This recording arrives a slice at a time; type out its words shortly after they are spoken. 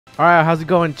Alright, how's it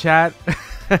going, chat?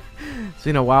 It's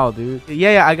been a while, dude.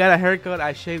 Yeah, I got a haircut.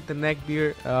 I shaved the neck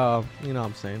beard. You know what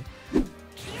I'm saying.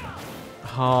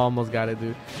 Oh, almost got it,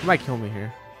 dude. You might kill me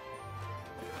here.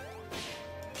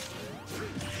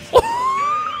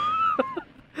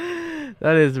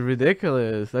 That is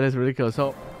ridiculous. That is ridiculous.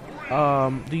 So,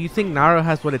 do you think Naru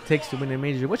has what it takes to win a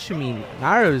major? What you mean?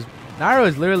 Naru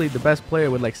is literally the best player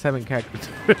with like 7 characters.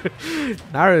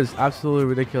 Naru is absolutely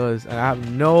ridiculous, and I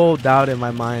have no doubt in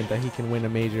my mind that he can win a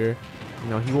major. You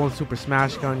know, he won Super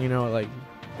Smash Gun. You know, like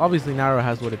obviously Naru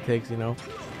has what it takes. You know,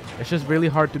 it's just really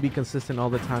hard to be consistent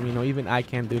all the time. You know, even I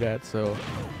can't do that. So,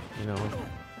 you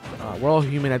know, we're all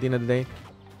human at the end of the day.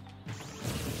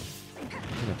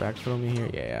 Gonna back throw me here.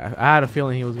 Yeah, I had a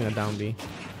feeling he was gonna down B.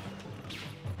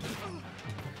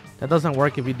 That doesn't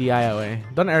work if you DI away.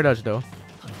 Don't air dodge though.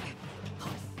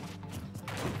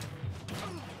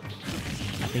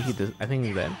 I think he does. I think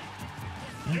he's dead.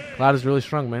 Cloud is really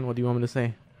strong, man. What do you want me to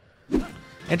say?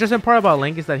 Interesting part about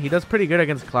Link is that he does pretty good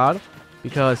against Cloud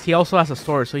because he also has a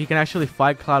sword, so he can actually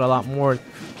fight Cloud a lot more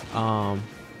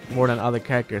than other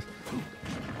characters.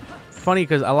 Funny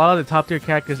because a lot of the top tier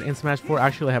characters in Smash 4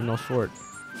 actually have no sword,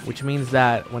 which means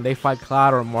that when they fight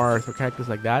Cloud or Marth or characters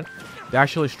like that, they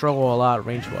actually struggle a lot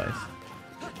range wise.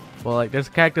 Well, like there's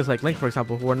characters like Link, for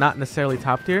example, who are not necessarily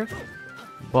top tier,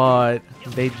 but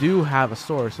they do have a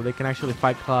sword, so they can actually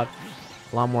fight Cloud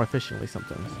a lot more efficiently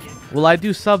sometimes. Will I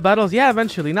do sub battles? Yeah,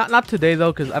 eventually. Not today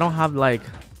though, because I don't have like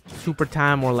super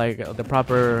time or like the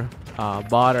proper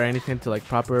bot or anything to like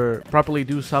properly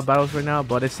do sub battles right now.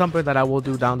 But it's something that I will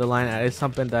do down the line, and it's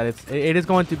something that it is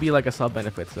going to be like a sub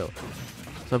benefit. So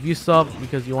if you sub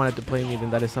because you wanted to play me,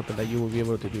 then that is something that you will be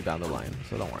able to do down the line.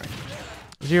 So don't worry.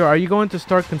 Zero, are you going to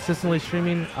start consistently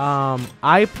streaming?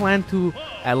 I plan to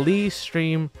at least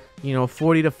stream, you know,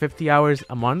 40 to 50 hours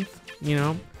a month, you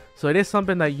know. So it is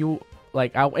something that you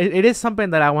like. It is something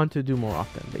that I want to do more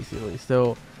often, basically.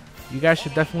 So you guys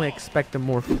should definitely expect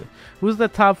more. Who's the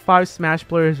top 5 Smash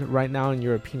players right now in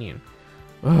your opinion?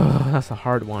 Ugh, that's a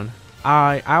hard one.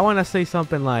 I want to say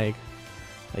something like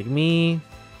me.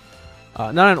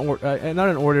 Not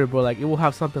in order, but like it will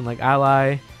have something like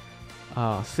Ally,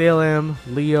 Salem,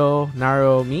 Leo,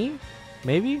 Naru, me,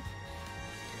 maybe.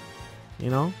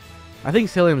 You know, I think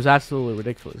Salem is absolutely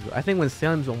ridiculous. I think when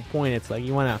Salem's on point, it's like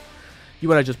you wanna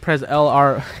just press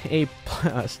LRA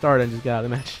start and just get out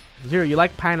of the match. Zero, you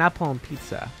like pineapple on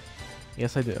pizza?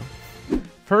 Yes, I do.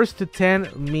 First to 10,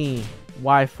 me,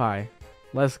 Wi-Fi.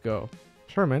 Let's go.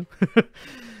 Sure, man.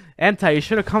 Anti, you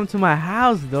should have come to my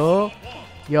house though.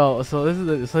 Yo, so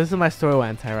this is my story with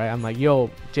Anti, right? I'm like, yo,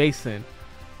 Jason,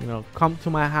 you know, come to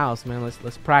my house, man.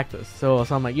 Let's practice. So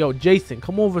I'm like, yo, Jason,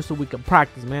 come over so we can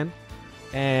practice, man.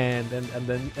 And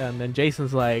then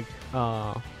Jason's like,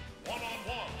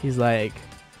 he's like,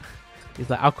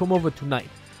 I'll come over tonight.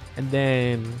 And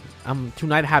then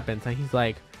tonight happens, and he's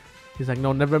like,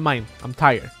 no, never mind. I'm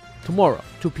tired. Tomorrow,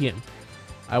 2 p.m.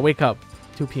 I wake up,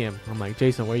 2 p.m. I'm like,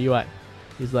 Jason, where you at?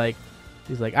 He's like,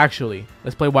 actually,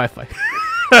 let's play Wi-Fi.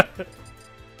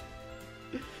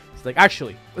 He's like,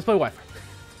 actually, let's play Wi-Fi.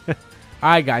 All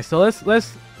right, guys. So so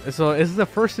this is the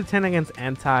first to 10 against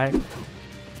Anti.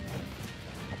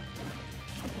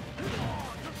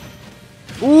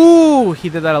 Ooh, he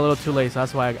did that a little too late, so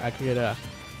that's why I could get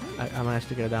I managed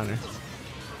to get it down there.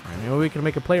 All right, maybe we can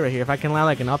make a play right here. If I can land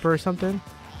like an upper or something.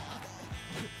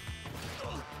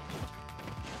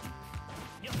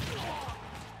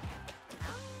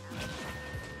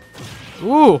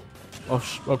 Ooh!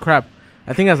 Oh crap!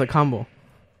 I think that's a combo.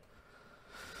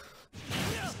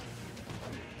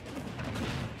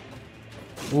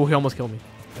 Ooh, he almost killed me.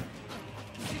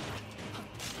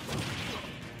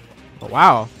 Oh,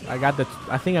 wow, I got the.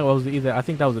 I think that was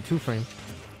a 2-frame.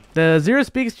 The Zero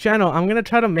Speaks channel. I'm gonna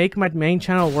try to make my main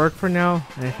channel work for now,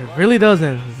 and if it really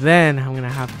doesn't, then I'm gonna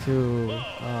have to,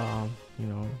 you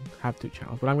know, have 2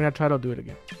 channels. But I'm gonna try to do it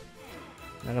again.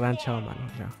 La gran chao, mano.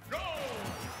 Yeah.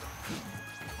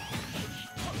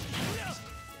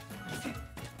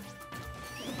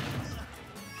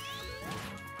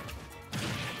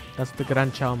 That's the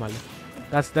gran chao, malo.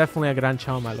 That's definitely a gran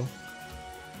chao, malo.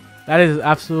 That is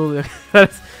absolutely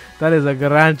that is a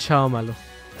gran chao, malo.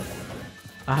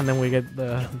 And then we get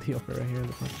the upper right here in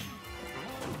the front.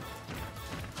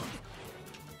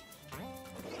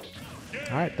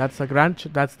 All right,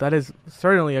 that is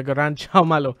certainly a gran chao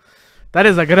malo. That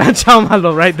is a gran chao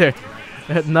malo right there.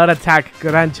 Not attack,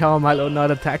 gran chao malo,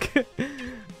 not attack.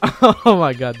 Oh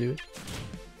my god, dude.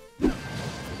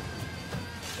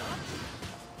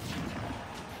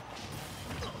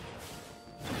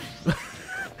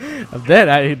 I'm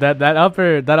dead. That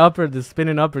upper, the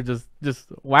spinning upper just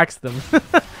waxed them.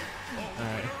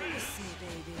 Alright.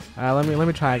 Let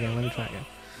me try again. Let me try again.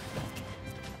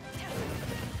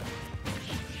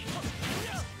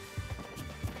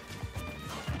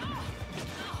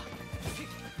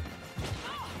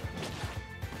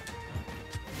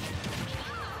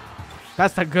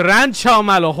 That's the Gran Chao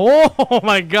Malo. Oh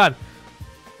my god.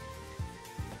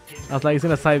 I was like, he's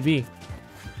in a side B.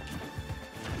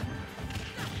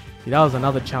 See, that was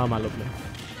another Chao Malo play.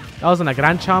 That wasn't a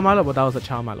Gran Chao Malo, but that was a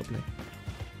Chao Malo play.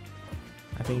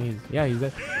 I think he's, yeah, he's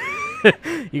there.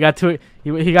 he got too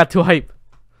hype.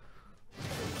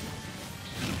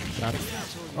 Got it.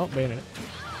 Oh, bayonet.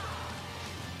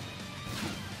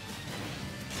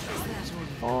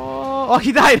 Oh,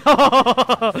 he died.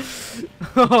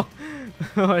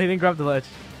 Oh, he didn't grab the ledge.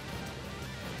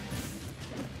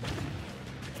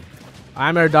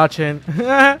 I'm air dodging.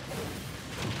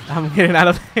 I'm getting out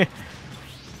of there.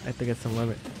 I have to get some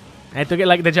limit. I have to get,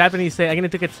 like the Japanese say, I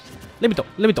need to get limito,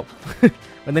 limito.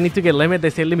 When they need to get limit, they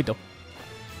say limito.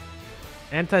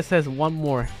 Anti says one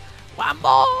more. One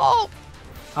more!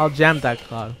 I'll jam that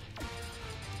Cloud.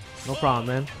 No problem,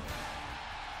 man.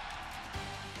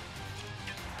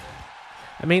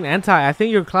 I mean, Anti, I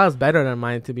think your Cloud's better than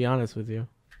mine, to be honest with you.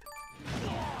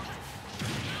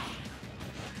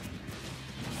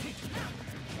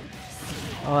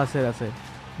 Oh, that's it, that's it.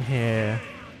 Yeah.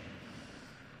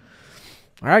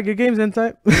 Alright, good games,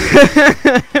 Anti.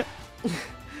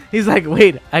 He's like,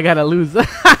 wait, I gotta lose.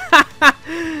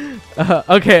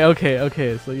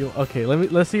 Okay. So you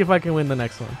let's see if I can win the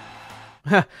next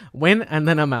one. Win and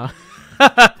then I'm out.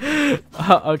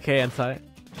 Okay, Anti.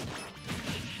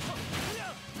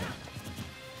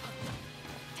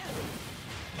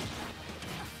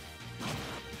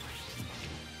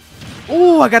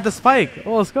 Oh, I got the spike.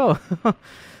 Oh, let's go.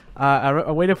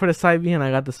 I waited for the side B and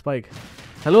I got the spike.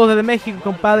 Saludos desde México,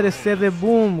 compadre. C de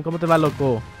boom. ¿Cómo te va,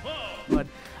 loco? But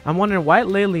I'm wondering why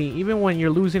lately, even when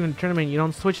you're losing in a tournament, you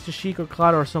don't switch to Sheik or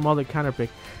Cloud or some other counter pick.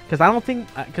 Because I don't think,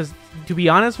 because to be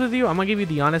honest with you, I'm gonna give you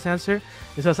the honest answer.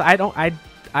 It's just I don't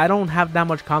have that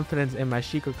much confidence in my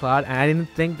Sheik or Cloud, and I didn't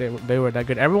think they were that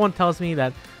good. Everyone tells me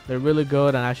that they're really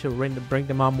good, and I should bring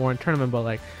them out more in tournament. But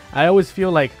like, I always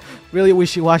feel like really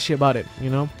wishy-washy about it, you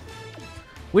know.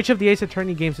 Which of the Ace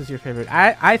Attorney games is your favorite?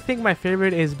 I think my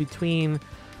favorite is between.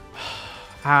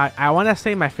 I want to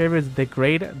say my favorite is the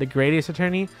Great Ace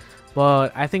Attorney,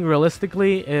 but I think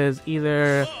realistically is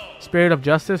either Spirit of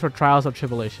Justice or Trials of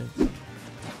Tribulation.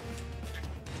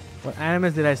 What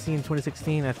animes did I see in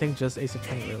 2016? I think just Ace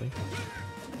Attorney, really.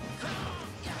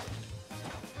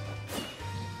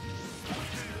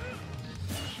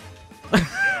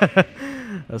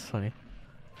 That's funny.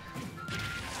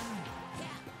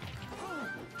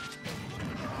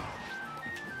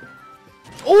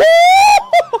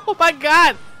 Oh my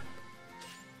god!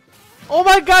 Oh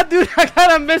my god, dude! I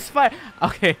got a misfire.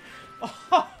 Okay.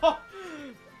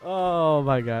 Oh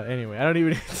my god. Anyway, I don't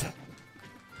even.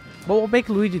 But we'll make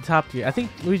Luigi top tier. I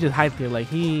think Luigi's high tier. Like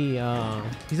he's a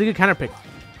good counter pick.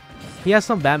 He has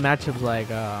some bad matchups like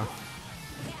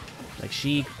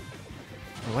Sheik.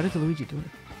 Why did Luigi do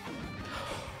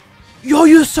it? Yo,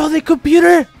 you saw the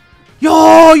computer?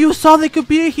 Yo, you saw the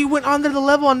computer? He went under the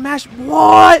level and mashed.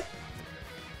 What?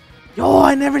 Yo,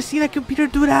 I never seen a computer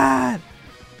do that.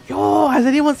 Yo, has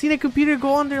anyone seen a computer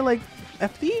go under like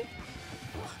FD?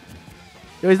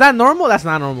 Yo, is that normal? That's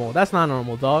not normal. That's not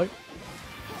normal, dog.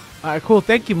 Alright, cool.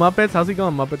 Thank you, Muppets. How's it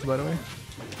going, Muppets, by the way?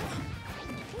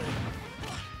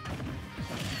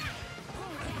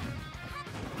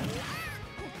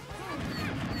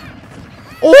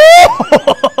 Oh!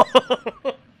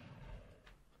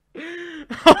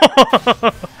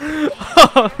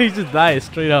 He just died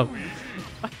straight up.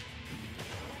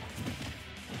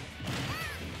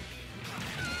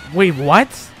 Wait, what?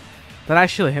 That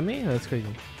actually hit me? That's crazy.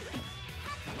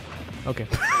 Okay.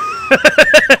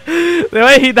 The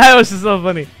way he died was just so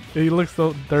funny. He looks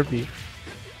so derpy.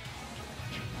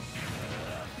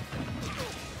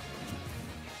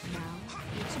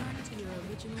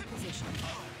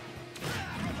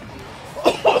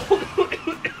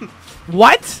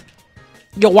 What?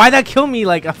 Yo, why'd that kill me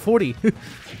like a 40?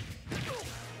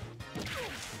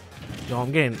 Yo,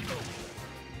 I'm getting.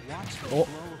 Oh.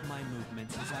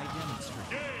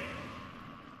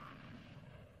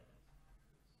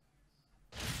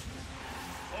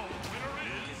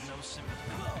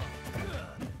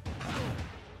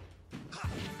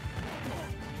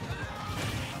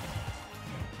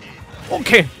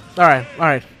 Okay. Alright.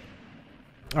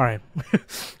 Alright.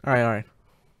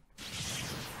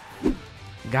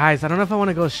 Guys, I don't know if I want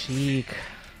to go Sheik.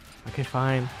 Okay,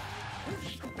 fine.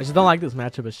 I just don't like this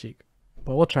matchup of Sheik.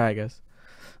 But we'll try, I guess.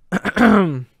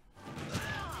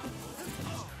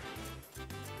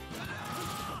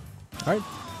 All right.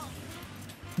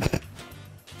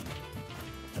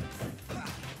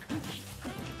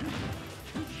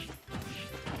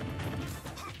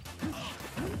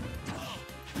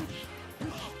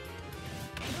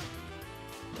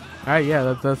 All right,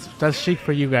 yeah, that's chic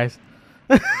for you guys.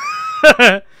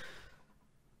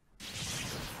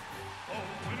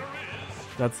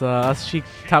 That's chic,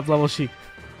 top level chic.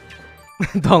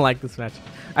 Don't like this match.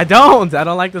 I don't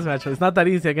like this match. It's not that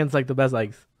easy against like the best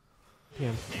likes.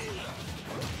 Yeah.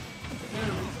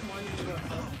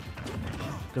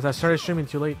 Because I started streaming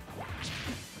too late.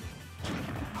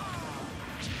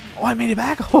 Oh, I made it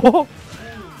back. Oh.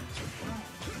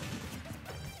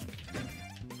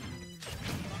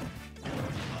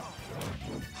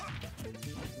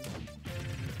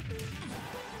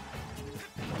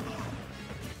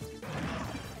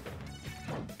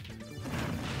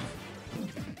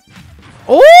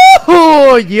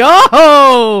 Oh,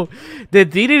 yo! The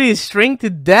DDD string to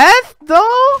death,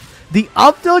 though? The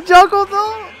up tilt juggle,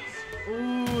 though?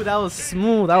 Ooh, that was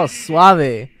smooth. That was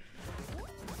suave.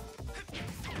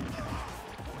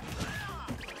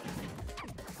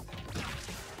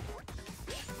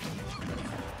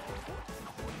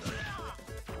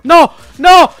 No!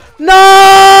 No! No!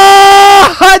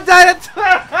 I died it!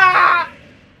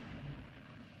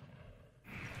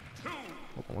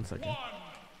 Hold on 1 second.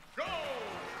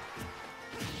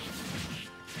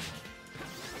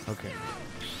 Okay.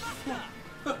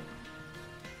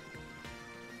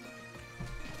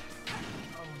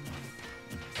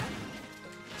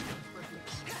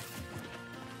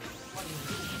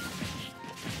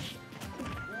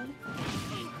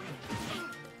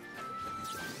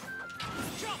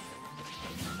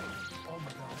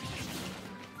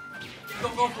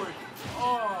 Go for it.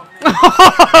 Oh, man.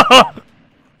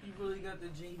 You really got the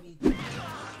JV.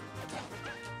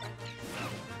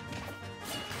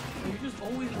 You just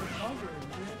always recover,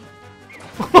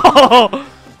 man.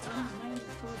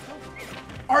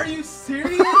 Are you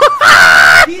serious?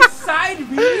 He's side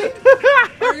beating?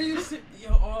 Are you serious?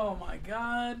 Oh my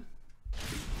god.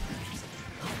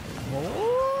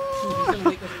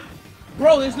 Oh.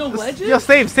 Bro, there's no ledges? Yo,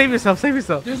 save yourself, save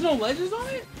yourself. There's no ledges on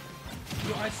it?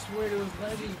 Yo, I swear there was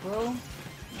ledges, bro.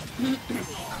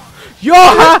 Yo,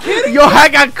 I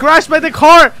got crashed by the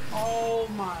car. Oh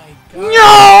my god.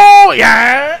 No,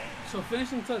 yeah. So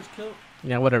finishing touch, kill.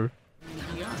 Yeah, whatever.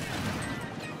 Yeah.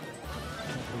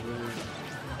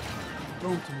 Throw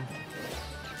him to me.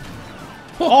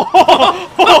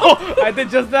 Oh, I did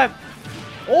just that.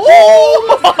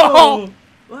 Oh,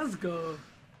 let's go.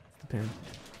 Damn.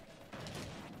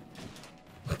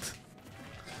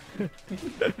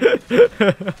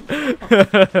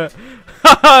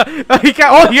 He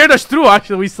can't. Oh, here that's true.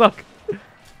 Actually, we suck.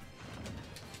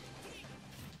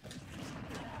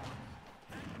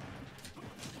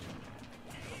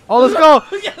 Oh, let's go.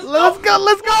 Yes, let's go.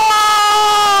 Let's go.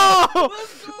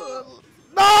 Let's go.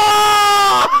 No.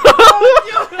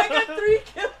 Yo, I got 3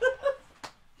 kills.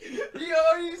 Yo,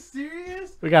 are you serious?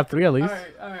 We got 3 at least.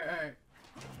 Alright.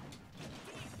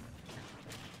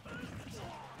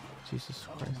 Jesus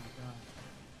Christ.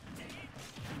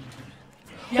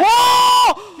 Yes.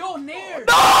 Oh! Yo, Nair!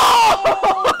 No!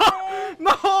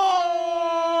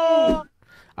 No!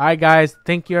 Alright guys,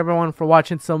 thank you everyone for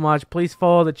watching so much. Please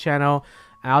follow the channel.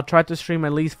 I'll try to stream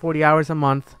at least 40 hours a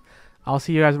month. I'll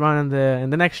see you guys around in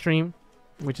the next stream,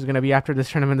 which is going to be after this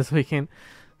tournament this weekend.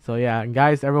 So yeah,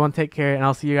 guys, everyone take care, and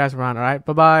I'll see you guys around, alright?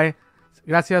 Bye-bye.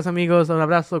 Gracias amigos, un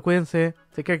abrazo, cuídense.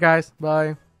 Take care guys,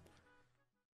 bye.